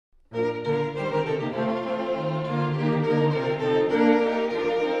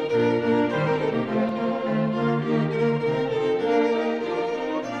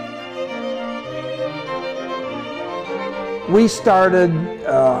We started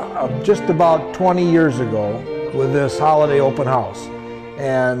just about 20 years ago with this holiday open house.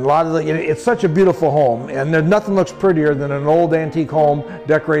 And a lot of it's such a beautiful home, and nothing looks prettier than an old antique home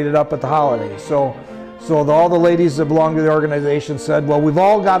decorated up at the holidays. So all the ladies that belong to the organization said, well, we've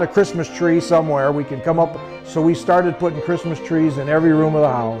all got a Christmas tree somewhere. We can come up. So we started putting Christmas trees in every room of the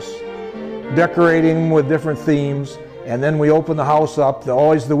house, decorating them with different themes. And then we open the house up,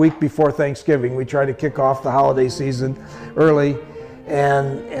 always the week before Thanksgiving. We try to kick off the holiday season early.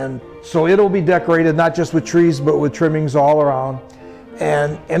 And so it'll be decorated not just with trees, but with trimmings all around.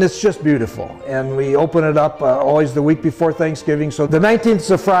 And it's just beautiful. And we open it up always the week before Thanksgiving. So the 19th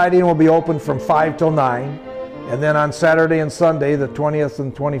is a Friday, and we'll be open from 5 till 9. And then on Saturday and Sunday, the 20th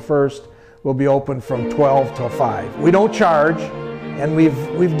and 21st, we'll be open from 12 till 5. We don't charge, and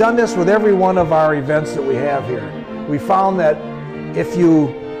we've done this with every one of our events that we have here. We found that if you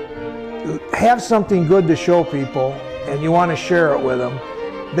have something good to show people and you want to share it with them,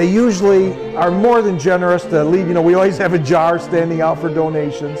 they usually are more than generous to leave. You know, we always have a jar standing out for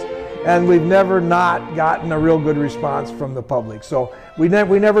donations, and we've never not gotten a real good response from the public. So we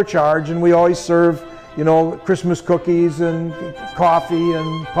never charge, and we always serve, you know, Christmas cookies and coffee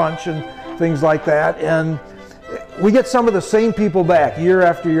and punch and things like that. And we get some of the same people back year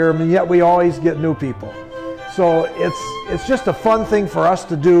after year, and yet we always get new people. So it's just a fun thing for us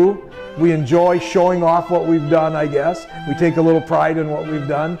to do. We enjoy showing off what we've done, I guess. We take a little pride in what we've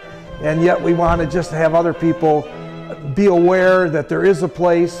done, and yet we want to just have other people be aware that there is a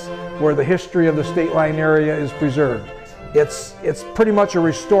place where the history of the state line area is preserved. It's pretty much a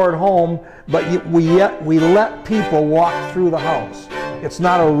restored home, but we let people walk through the house. It's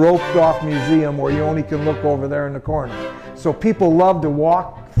not a roped off museum where you only can look over there in the corner. So people love to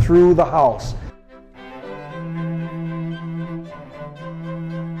walk through the house.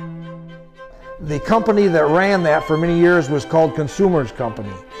 The company that ran that for many years was called Consumers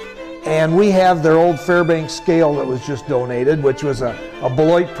Company. And we have their old Fairbanks scale that was just donated, which was a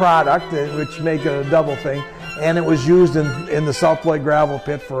Beloit product, which make it a double thing. And it was used in the South Beloit gravel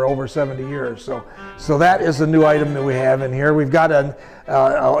pit for over 70 years. So that is a new item that we have in here. We've got an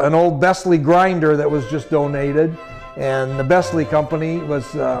old Bestley grinder that was just donated. And the Bestley Company was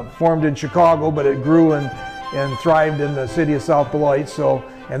formed in Chicago, but it grew and thrived in the city of South Beloit.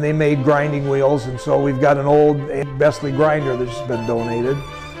 And they made grinding wheels, and so we've got an old Bestley grinder that's been donated.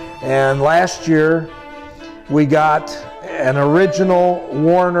 And last year we got an original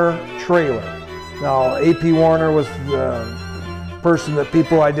Warner trailer. Now A.P. Warner was the person that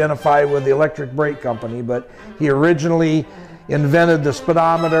people identify with the electric brake company, but he originally invented the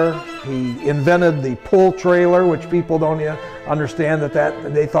speedometer. He invented the pull trailer, which people don't understand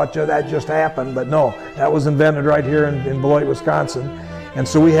that they thought that just happened, but no, that was invented right here in Beloit, Wisconsin. And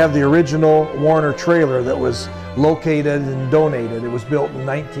so we have the original Warner trailer that was located and donated. It was built in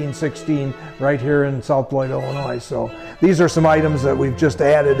 1916 right here in South Beloit, Illinois. So these are some items that we've just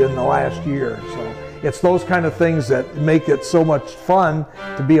added in the last year. So it's those kind of things that make it so much fun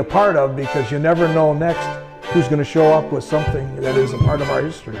to be a part of, because you never know next who's going to show up with something that is a part of our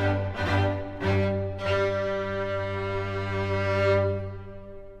history.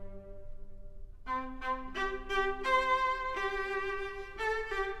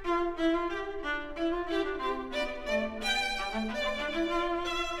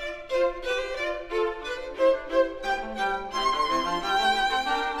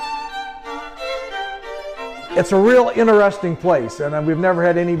 It's a real interesting place, and we've never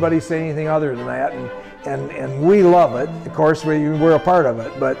had anybody say anything other than that, and we love it. Of course, we're a part of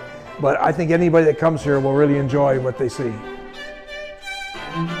it, but I think anybody that comes here will really enjoy what they see.